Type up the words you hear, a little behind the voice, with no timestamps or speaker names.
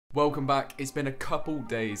Welcome back. It's been a couple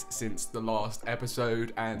days since the last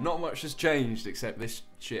episode and not much has changed except this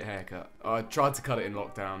shit haircut. I tried to cut it in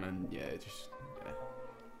lockdown and it just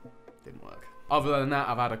didn't work. Other than that,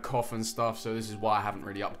 I've had a cough and stuff, so this is why I haven't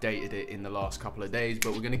really updated it in the last couple of days,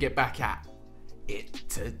 but we're gonna get back at it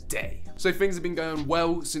today. So things have been going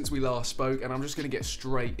well since we last spoke, and I'm just going to get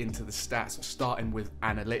straight into the stats, starting with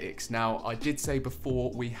analytics. Now, I did say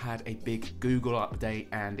before we had a big Google update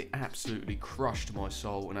and it absolutely crushed my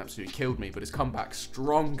soul and absolutely killed me, but it's come back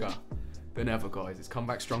stronger than ever, guys. It's come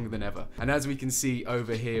back stronger than ever. And as we can see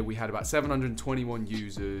over here, we had about 721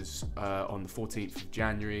 users on the 14th of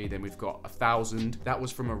January. Then we've got 1,000. That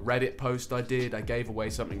was from a Reddit post I did. I gave away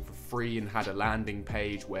something for free and had a landing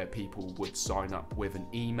page where people would sign up with an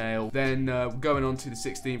email. Then going on to the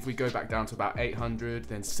 16th, we go back down to about 800,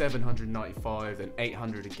 then 795, then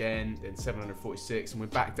 800 again, then 746, and we're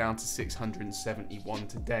back down to 671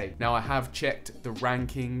 today. Now, I have checked the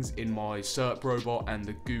rankings in my SERP robot and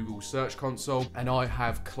the Google search console, and I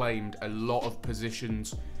have claimed a lot of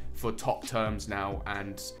positions for top terms now.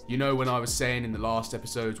 And you know, when I was saying in the last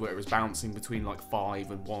episodes where it was bouncing between like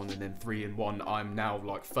 5 and 1 and then 3 and 1, I'm now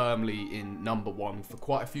like firmly in number 1 for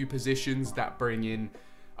quite a few positions that bring in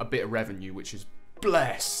a bit of revenue, which is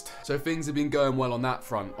blessed. So things have been going well on that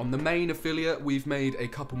front. On the main affiliate, we've made a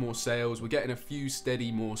couple more sales. We're getting a few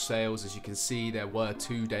steady more sales. As you can see, there were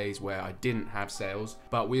 2 days where I didn't have sales,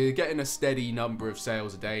 but we're getting a steady number of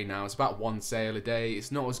sales a day now. It's about 1 sale a day.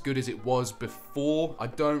 It's not as good as it was before. I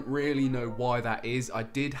don't really know why that is. I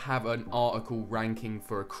did have an article ranking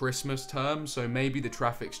for a Christmas term, so maybe the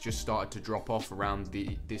traffic's just started to drop off around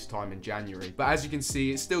this time in January. But as you can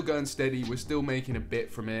see, it's still going steady. We're still making a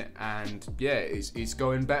bit from it, and yeah, it's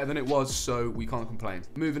going better than it was, so we can't complain.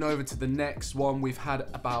 Moving over to the next one, we've had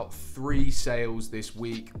about 3 sales this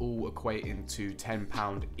week, all equating to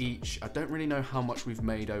 £10 each. I don't really know how much we've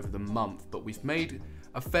made over the month, but we've made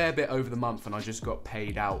a fair bit over the month, and I just got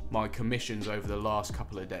paid out my commissions over the last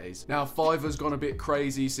couple of days. Now, Fiverr's gone a bit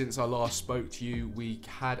crazy since I last spoke to you. We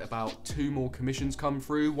had about 2 more commissions come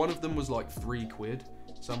through. One of them was like £3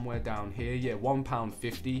 somewhere down here. Yeah,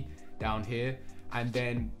 £1.50 down here. And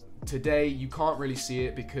then today, you can't really see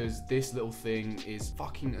it because this little thing is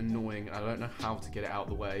fucking annoying. I don't know how to get it out of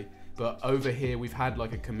the way. But over here, we've had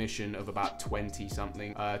like a commission of about 20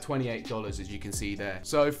 something, $28 as you can see there.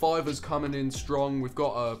 So Fiverr's coming in strong. We've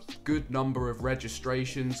got a good number of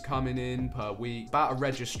registrations coming in per week, about a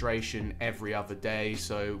registration every other day.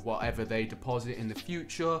 So whatever they deposit in the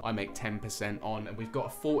future, I make 10% on, and we've got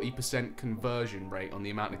a 40% conversion rate on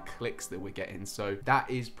the amount of clicks that we're getting. So that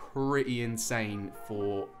is pretty insane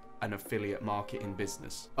for an affiliate marketing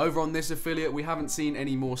business. Over on this affiliate, we haven't seen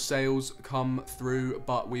any more sales come through,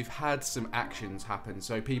 but we've had some actions happen.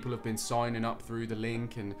 So people have been signing up through the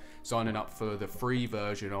link and signing up for the free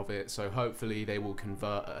version of it. So hopefully they will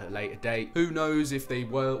convert at a later date. Who knows if they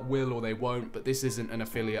will or they won't, but this isn't an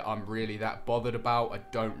affiliate I'm really that bothered about. I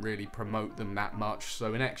don't really promote them that much,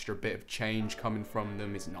 so an extra bit of change coming from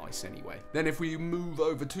them is nice anyway. Then if we move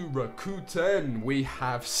over to Rakuten, we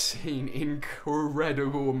have seen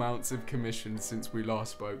incredible amounts of commissions since we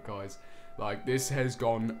last spoke, guys. Like, this has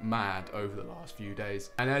gone mad over the last few days.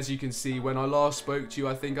 And as you can see, when I last spoke to you,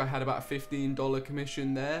 I think I had about a $15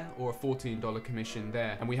 commission there, or a $14 commission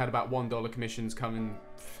there. And we had about $1 commissions coming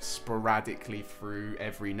sporadically through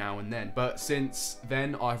every now and then. But since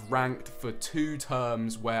then, I've ranked for 2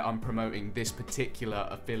 terms where I'm promoting this particular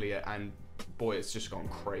affiliate, and boy, it's just gone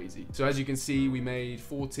crazy. So as you can see, we made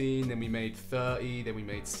 14, then we made 30, then we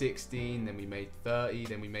made 16, then we made 30,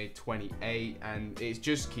 then we made 28, and it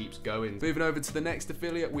just keeps going. Moving over to the next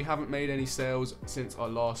affiliate, we haven't made any sales since I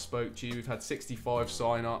last spoke to you. We've had 65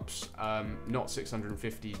 signups, not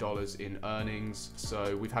 $650 in earnings.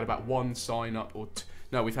 So we've had about 1 sign up, or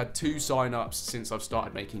no, we've had 2 signups since I've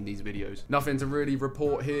started making these videos. Nothing to really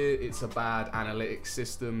report here. It's a bad analytics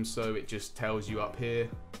system, so it just tells you up here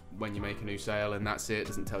when you make a new sale, and that's it. It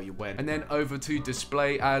doesn't tell you when. And then over to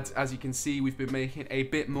display ads. As you can see, we've been making a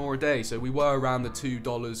bit more a day. So we were around the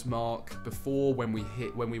 $2 mark before when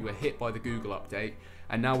we were hit by the Google update,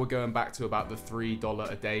 and now we're going back to about the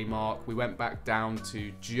 $3 a day mark. We went back down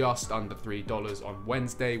to just under $3 on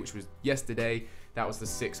Wednesday, which was yesterday. That was the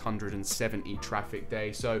 670 traffic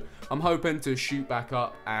day. So I'm hoping to shoot back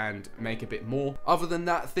up and make a bit more. Other than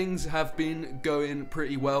that, things have been going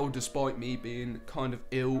pretty well despite me being kind of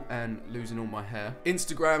ill and losing all my hair.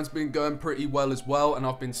 Instagram's been going pretty well as well, and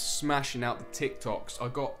I've been smashing out the TikToks. I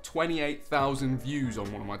got 28,000 views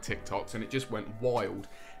on one of my TikToks and it just went wild.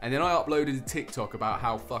 And then I uploaded a TikTok about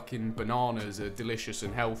how fucking bananas are delicious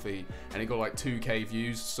and healthy, and it got like 2K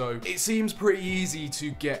views. So it seems pretty easy to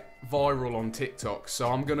get viral on TikTok.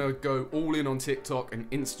 So I'm gonna go all in on TikTok and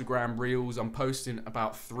Instagram Reels. I'm posting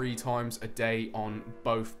about 3 times a day on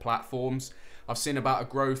both platforms. I've seen about a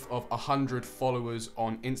growth of 100 followers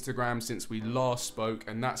on Instagram since we last spoke,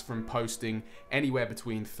 and that's from posting anywhere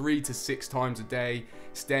between 3 to 6 times a day,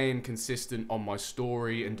 staying consistent on my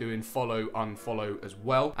story and doing follow, unfollow as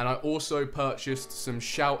well. And I also purchased some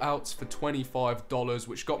shout outs for $25,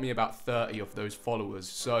 which got me about 30 of those followers.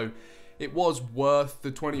 So it was worth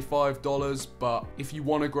the $25, but if you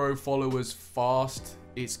want to grow followers fast,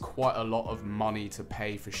 it's quite a lot of money to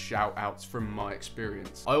pay for shout outs from my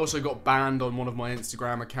experience. I also got banned on one of my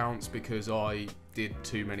Instagram accounts because I did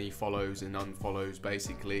too many follows and unfollows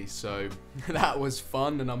basically, so that was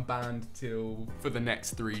fun, and I'm banned for the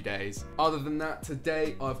next 3 days. Other than that,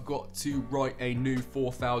 today I've got to write a new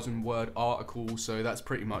 4,000 word article, so that's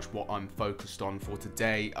pretty much what I'm focused on for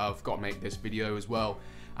today. I've got to make this video as well,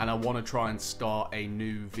 and I want to try and start a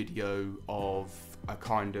new video of a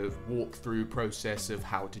kind of walkthrough process of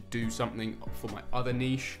how to do something for my other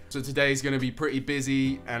niche. So today's going to be pretty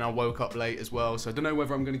busy, and I woke up late as well, so I don't know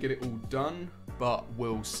whether I'm going to get it all done, but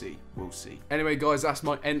we'll see. Anyway guys, that's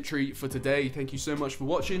my entry for today. Thank you so much for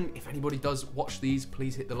watching. If anybody does watch these,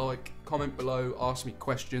 please hit the like, comment below, ask me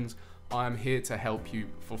questions. I am here to help you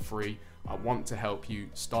for free. I want to help you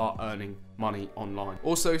start earning money online.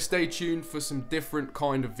 Also, stay tuned for some different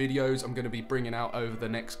kind of videos I'm going to be bringing out over the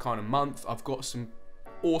next kind of month. I've got some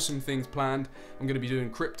awesome things planned. I'm going to be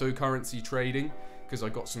doing cryptocurrency trading because I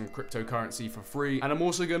got some cryptocurrency for free. And I'm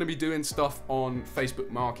also going to be doing stuff on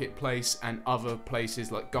Facebook Marketplace and other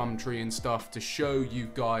places like Gumtree and stuff to show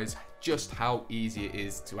you guys just how easy it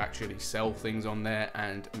is to actually sell things on there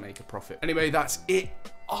and make a profit. Anyway, that's it.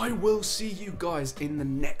 I will see you guys in the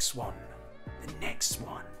next one. The next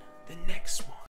one.